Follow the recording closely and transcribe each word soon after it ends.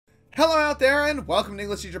Hello out there and welcome to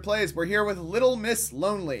English Teacher Plays. We're here with Little Miss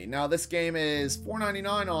Lonely. Now this game is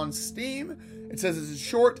 $4.99 on Steam. It says it's a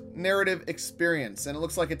short narrative experience and it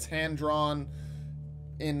looks like it's hand-drawn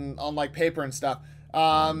on like paper and stuff.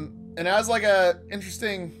 And it has like a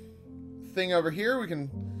interesting thing over here. We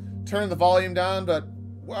can turn the volume down, but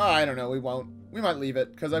well, I don't know, we won't. We might leave it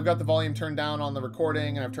because I've got the volume turned down on the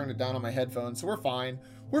recording and I've turned it down on my headphones, so we're fine.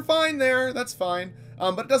 We're fine there, that's fine.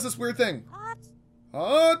 But it does this weird thing.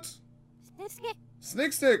 Hot!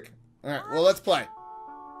 Snake stick! Alright, well, let's play.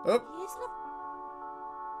 Oh.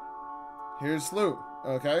 Here's Sloop.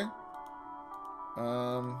 Okay.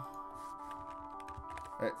 I'm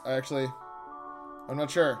not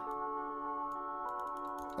sure.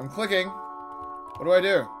 I'm clicking. What do I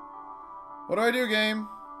do? What do I do, game?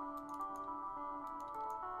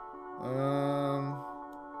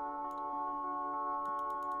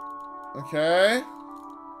 Okay.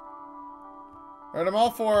 Alright, I'm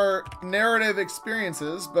all for narrative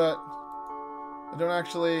experiences, but I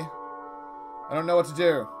don't know what to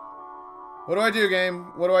do. What do I do,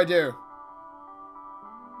 game? What do I do?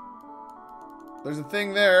 There's a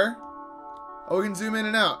thing there. Oh, we can zoom in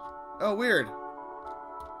and out. Oh, weird.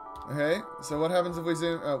 Okay, so what happens if we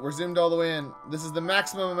zoom? Oh, we're zoomed all the way in. This is the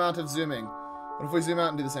maximum amount of zooming. What if we zoom out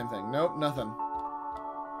and do the same thing? Nope, nothing.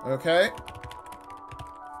 Okay.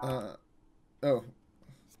 Oh.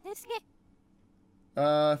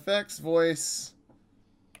 Effects, voice.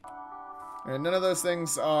 Alright, none of those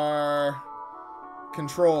things are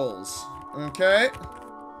controls. Okay.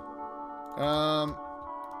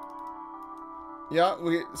 Yeah,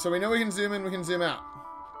 so we know we can zoom in, we can zoom out.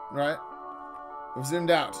 Right? We've zoomed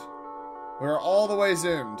out. We're all the way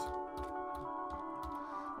zoomed.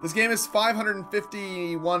 This game is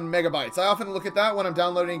 551 megabytes. I often look at that when I'm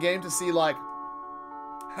downloading a game to see, like,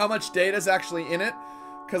 how much data is actually in it.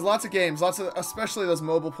 Because lots of games, especially those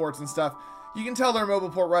mobile ports and stuff, you can tell they're a mobile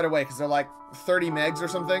port right away because they're like 30 megs or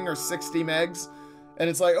something, or 60 megs. And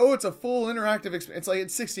it's like, oh, it's a full interactive experience. It's like,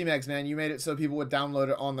 it's 60 megs, man. You made it so people would download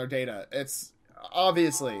it on their data. It's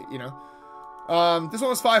obviously, you know. This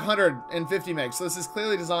one was 550 megs, so this is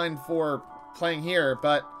clearly designed for playing here,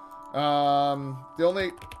 but the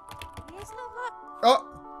only... Oh,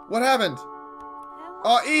 what happened?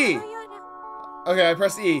 Oh, E! Okay, I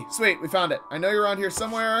pressed E. Sweet, we found it. I know you're around here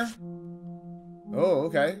somewhere. Oh,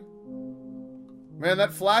 okay. Man,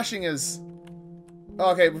 that flashing is... Oh,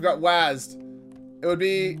 okay, we've got WASD. It would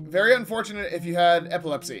be very unfortunate if you had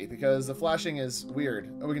epilepsy, because the flashing is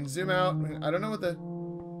weird. Oh, we can zoom out. I don't know what the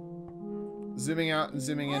zooming out and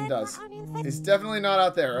zooming in does. He's definitely not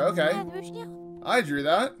out there. Okay. I drew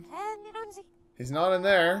that. He's not in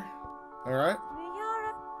there. Alright.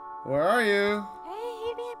 Where are you?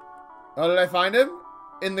 Oh, did I find him?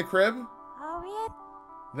 In the crib?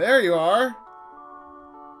 There you are.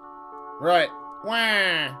 Right.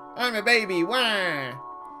 Wah! I'm a baby. Wah!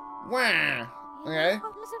 Wah! Okay.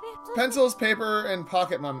 Pencils, paper, and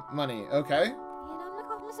pocket money. Okay.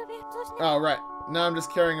 Oh, right. Now I'm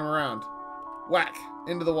just carrying him around. Whack!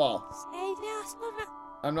 Into the wall.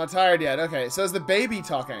 I'm not tired yet. Okay, so is the baby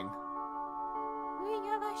talking?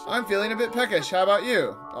 I'm feeling a bit peckish. How about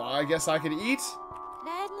you? Oh, I guess I could eat?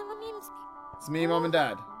 It's me, Mom, and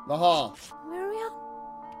Dad. The hall.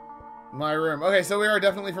 My room. Okay, so we are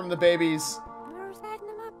definitely from the baby's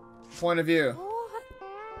point of view.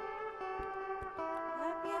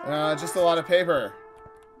 Just a lot of paper.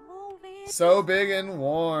 So big and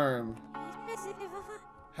warm.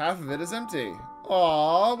 Half of it is empty.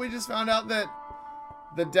 Aww, we just found out that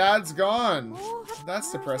the dad's gone.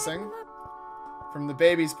 That's depressing. From the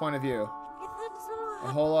baby's point of view.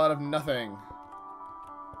 A whole lot of nothing.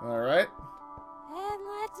 Alright.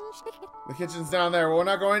 The kitchen's down there. Well, we're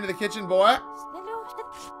not going to the kitchen, boy.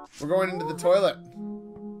 We're going into the toilet.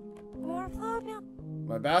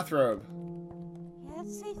 My bathrobe.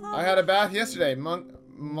 I had a bath yesterday,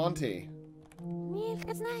 Monty.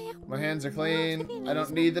 My hands are clean. I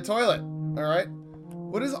don't need the toilet. Alright.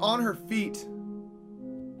 What is on her feet?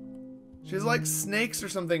 She has like snakes or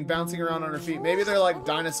something bouncing around on her feet. Maybe they're like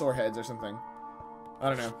dinosaur heads or something. I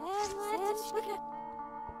don't know.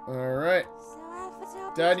 Alright.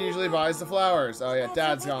 Dad usually buys the flowers. Oh yeah,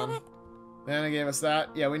 Dad's gone. Nana gave us that.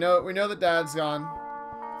 Yeah, we know that Dad's gone.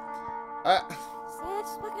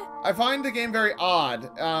 I find the game very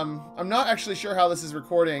odd. I'm not actually sure how this is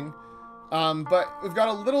recording. But we've got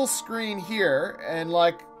a little screen here and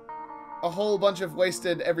like a whole bunch of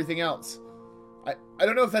wasted everything else. I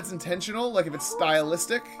don't know if that's intentional, like if it's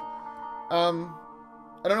stylistic. I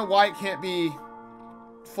don't know why it can't be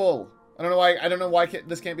full. I don't know why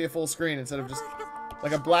this can't be a full screen instead of just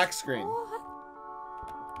like a black screen.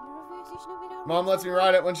 Mom lets me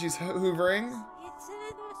ride it when she's hoovering.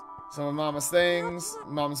 Some of Mama's things.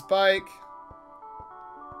 Mom's bike.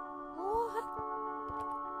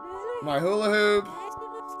 My hula hoop.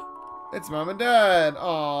 It's Mom and Dad.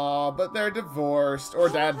 Aw, but they're divorced. Or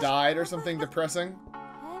Dad died or something depressing.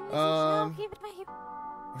 Have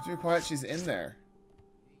to be quiet, she's in there.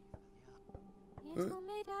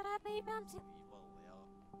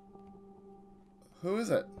 Who is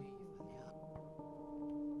it?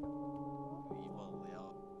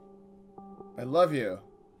 I love you.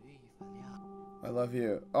 I love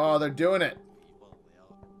you. Oh, they're doing it.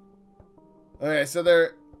 Okay, so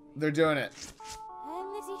they're doing it.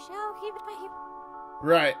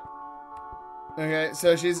 Right. Okay,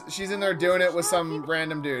 so she's in there doing it with some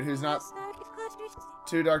random dude who's not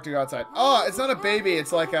too dark to go outside. Oh, it's not a baby.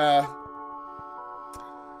 It's like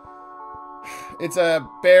it's a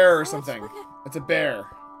bear or something. It's a bear.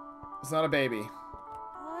 It's not a baby.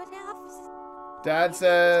 Dad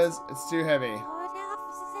says it's too heavy.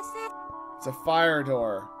 It's a fire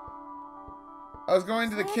door. I was going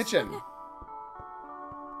to the kitchen.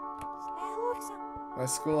 My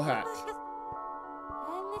school hat.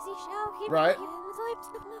 Right.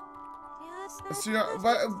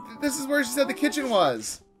 But this is where she said the kitchen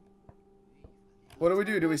was. What do we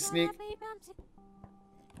do? Do we sneak?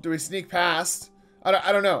 Do we sneak past? I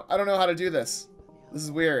don't know. I don't know how to do this. This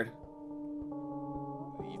is weird.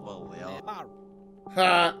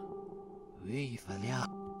 Ha!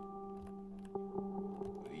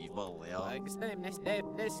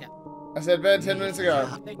 I said bed 10 minutes ago.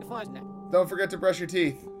 Don't forget to brush your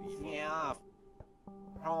teeth.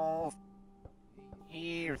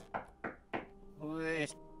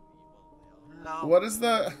 What is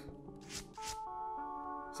the...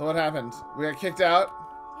 So what happened? We got kicked out?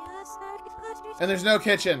 And there's no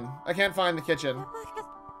kitchen. I can't find the kitchen.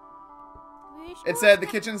 It said the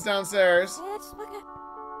kitchen's downstairs.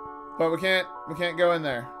 But we can't go in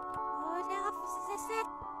there.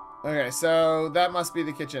 Okay, so that must be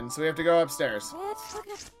the kitchen. So we have to go upstairs.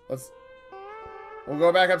 We'll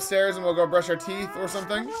go back upstairs and we'll go brush our teeth or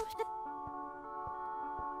something.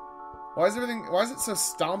 Why is it so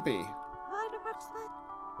stompy?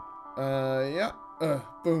 Yeah.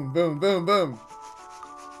 Boom, boom, boom, boom.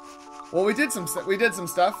 Well, we did some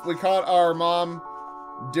stuff. We caught our mom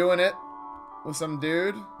doing it with some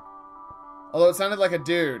dude. Although it sounded like a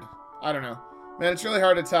dude. I don't know. Man, it's really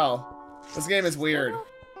hard to tell. This game is weird.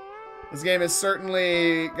 This game has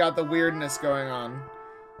certainly got the weirdness going on.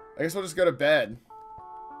 I guess we'll just go to bed.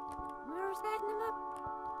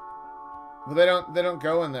 But they don't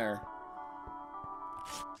go in there.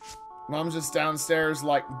 Mom's just downstairs,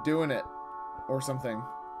 like, doing it. Or something.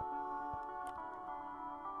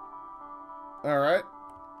 Alright.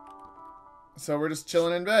 So we're just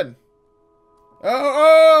chilling in bed.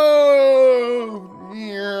 Oh!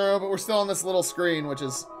 Yeah, but we're still on this little screen, which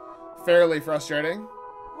is fairly frustrating.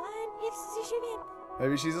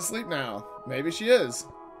 Maybe she's asleep now. Maybe she is.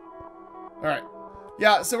 Alright.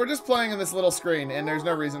 Yeah, so we're just playing on this little screen, and there's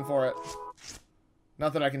no reason for it.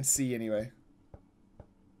 Not that I can see, anyway.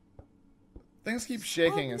 Things keep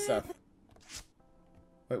shaking and stuff.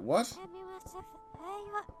 Wait, what?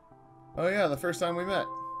 Oh yeah, the first time we met.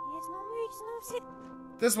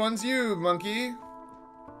 This one's you, monkey.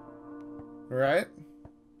 Right?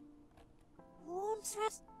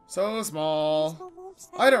 So small.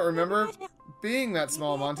 I don't remember being that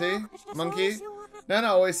small, monkey. Nana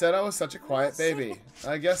always said I was such a quiet baby.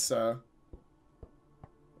 I guess so.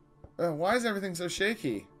 Why is everything so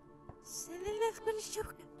shaky?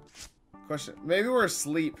 Question. Maybe we're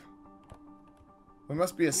asleep. We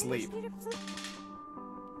must be asleep.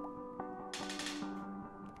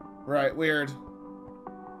 Right, weird.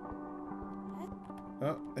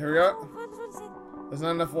 Oh, here we go. There's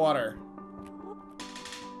not enough water.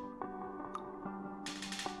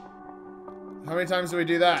 How many times do we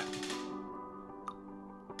do that?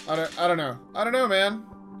 I don't know. I don't know, man.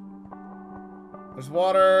 There's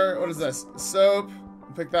water. What is this? Soap.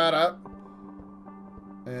 Pick that up.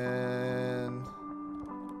 And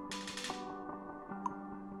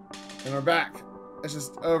we're back. It's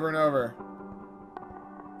just over and over.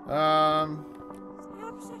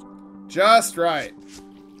 Just right.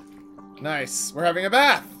 Nice. We're having a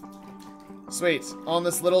bath. Sweet. On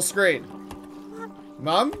this little screen.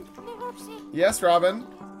 Mom? Yes, Robin?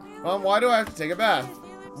 Mom, why do I have to take a bath?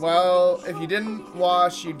 Well, if you didn't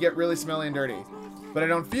wash, you'd get really smelly and dirty. But I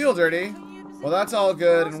don't feel dirty. Well, that's all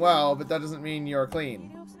good and well, but that doesn't mean you're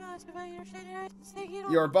clean.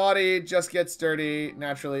 Your body just gets dirty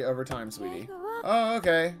naturally over time, sweetie. Oh,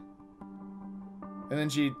 okay. And then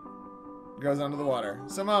she goes under the water.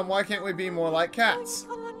 So, Mom, why can't we be more like cats?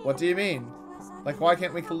 What do you mean? Like, why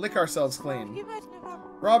can't we lick ourselves clean?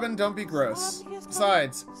 Robin, don't be gross.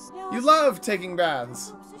 Besides, you love taking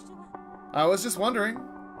baths. I was just wondering.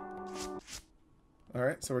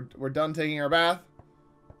 Alright, so we're done taking our bath.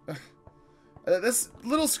 This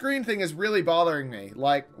little screen thing is really bothering me.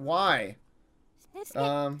 Like, why?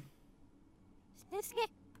 Oh,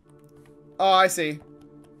 I see.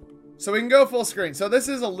 So we can go full screen. So this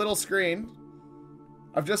is a little screen.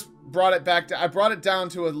 I've just brought it back to... I brought it down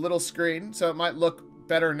to a little screen, so it might look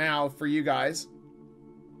better now for you guys.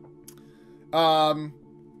 But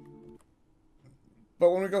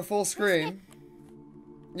when we go full screen...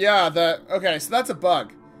 Yeah, okay, so that's a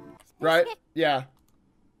bug. Right? Yeah.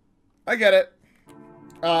 I get it.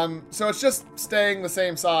 So it's just staying the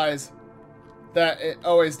same size that it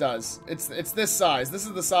always does. It's this size. This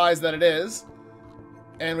is the size that it is.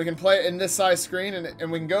 And we can play it in this size screen,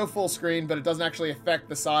 and we can go full screen, but it doesn't actually affect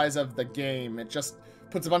the size of the game. It just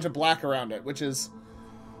puts a bunch of black around it, which is...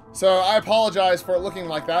 So I apologize for it looking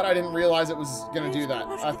like that. I didn't realize it was going to do that.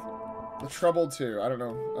 The Troubled 2. I don't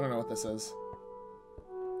know what this is.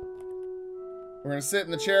 We're going to sit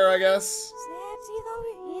in the chair, I guess.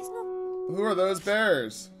 Who are those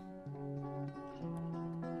bears?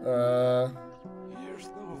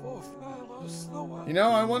 You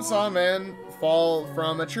know, I once saw a man fall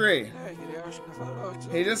from a tree.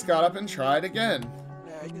 He just got up and tried again.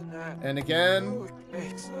 And again.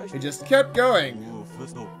 He just kept going.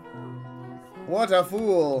 What a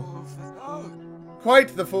fool.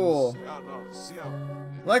 Quite the fool.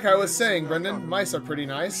 Like I was saying, Brendan, mice are pretty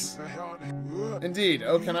nice. Indeed.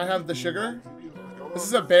 Oh, can I have the sugar? This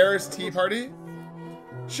is a bear's tea party?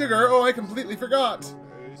 Sugar? Oh, I completely forgot.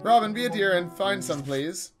 Robin, be a dear and find some,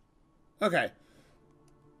 please. Okay.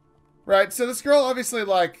 Right, so this girl obviously,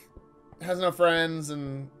 like, has no friends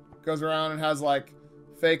and goes around and has, like,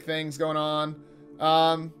 fake things going on.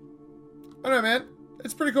 I don't know, man.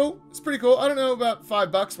 It's pretty cool. It's pretty cool. I don't know, about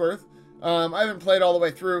 $5 worth. I haven't played all the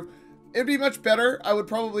way through. It'd be much better. I would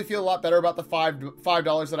probably feel a lot better about the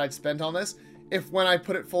 $5 that I'd spent on this if when I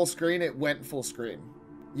put it full screen, it went full screen.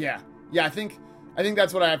 Yeah. Yeah, I think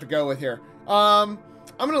that's what I have to go with here. I'm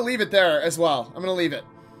going to leave it there as well. I'm going to leave it.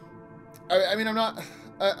 I mean, I'm not...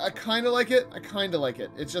 I kind of like it. I kind of like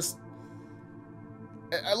it. It's just...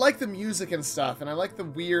 I like the music and stuff, and I like the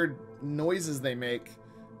weird noises they make.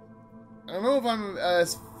 I don't know if I'm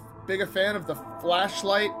as big a fan of the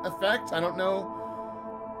flashlight effect. I don't know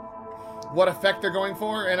what effect they're going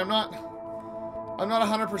for, and I'm not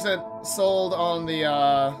 100% sold on the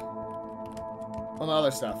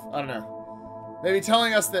other stuff. I don't know. Maybe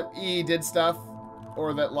telling us that E did stuff,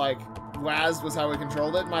 or that, like, WASD was how we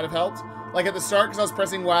controlled it might have helped. Like at the start, because I was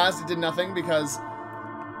pressing WASD, it did nothing because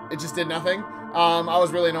it just did nothing. I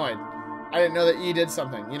was really annoyed. I didn't know that E did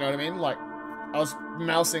something, you know what I mean? Like, I was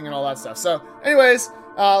mousing and all that stuff. So, anyways,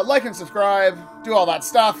 like and subscribe, do all that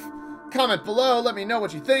stuff. Comment below, let me know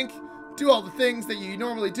what you think. Do all the things that you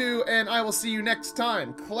normally do, and I will see you next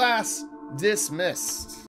time. Class dismissed.